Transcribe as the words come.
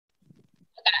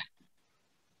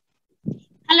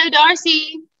Hello,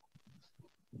 Darcy.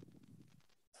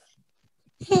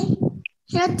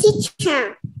 Hello,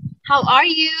 teacher. How are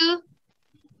you?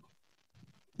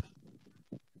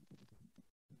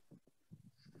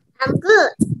 I'm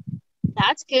good.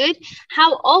 That's good.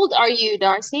 How old are you,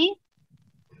 Darcy?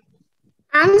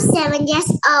 I'm 7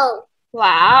 years old.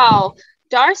 Wow.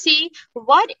 Darcy,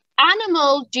 what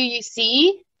animal do you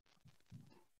see?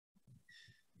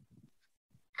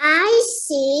 I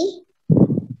see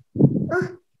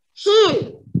a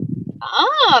hen.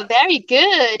 Oh, very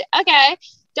good. Okay.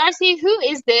 Darcy, who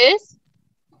is this?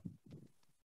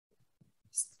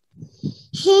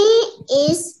 He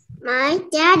is my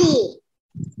daddy.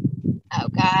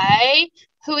 Okay.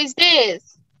 Who is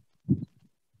this?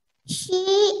 She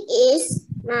is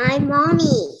my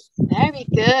mommy. Very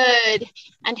good.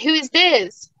 And who is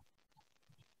this?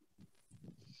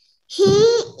 He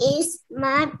is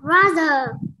my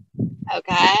brother.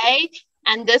 Okay.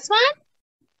 And this one?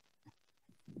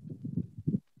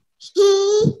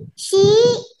 She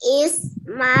is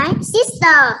my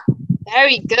sister.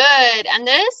 Very good. And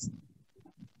this?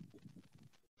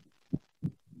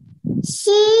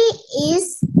 She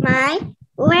is my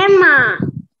grandma.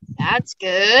 That's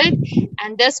good.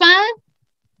 And this one?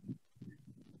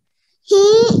 He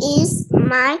is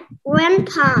my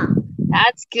grandpa.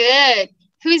 That's good.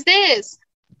 Who is this?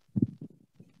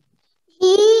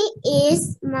 He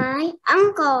is my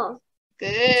uncle.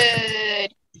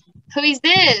 Good. Who is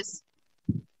this?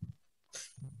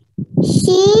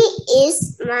 She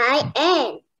is my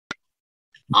aunt.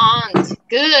 Aunt.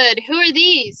 Good. Who are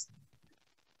these?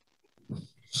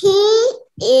 He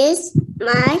is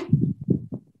my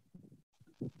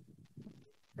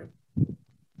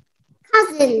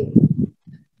cousin.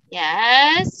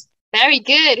 Yes. Very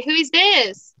good. Who is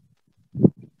this?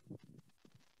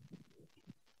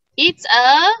 It's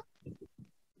a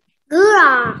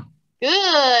Girl.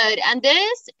 good. And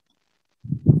this?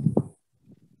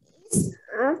 It's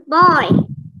a boy.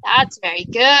 That's very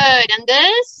good. And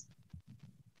this?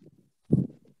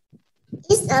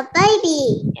 It's a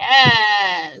baby.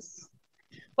 Yes.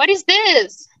 What is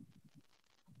this?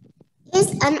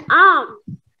 It's an arm.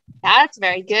 That's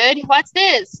very good. What's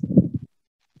this?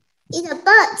 It's a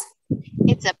bird.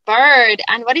 It's a bird.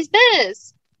 And what is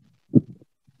this?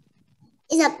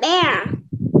 It's a bear.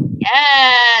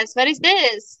 Yes. What is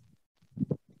this?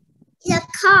 It's a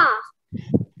car.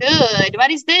 Good.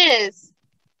 What is this?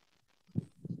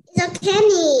 It's a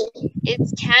candy.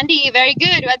 It's candy. Very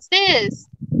good. What's this?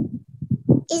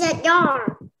 It's a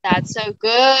door. That's so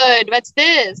good. What's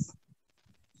this?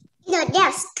 It's a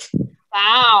desk.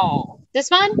 Wow. This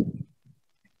one?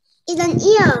 It's an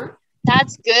ear.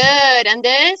 That's good. And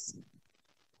this?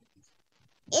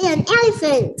 It's an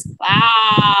elephant.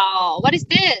 Wow. What is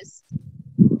this?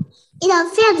 It's a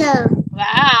feather.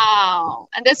 Wow.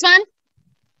 And this one?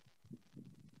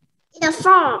 It's a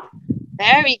frog.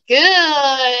 Very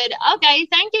good. Okay.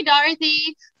 Thank you,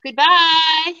 Dorothy.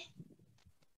 Goodbye.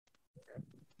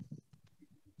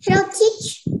 Hello,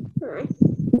 teacher.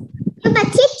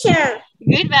 Goodbye, teacher.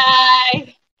 Goodbye.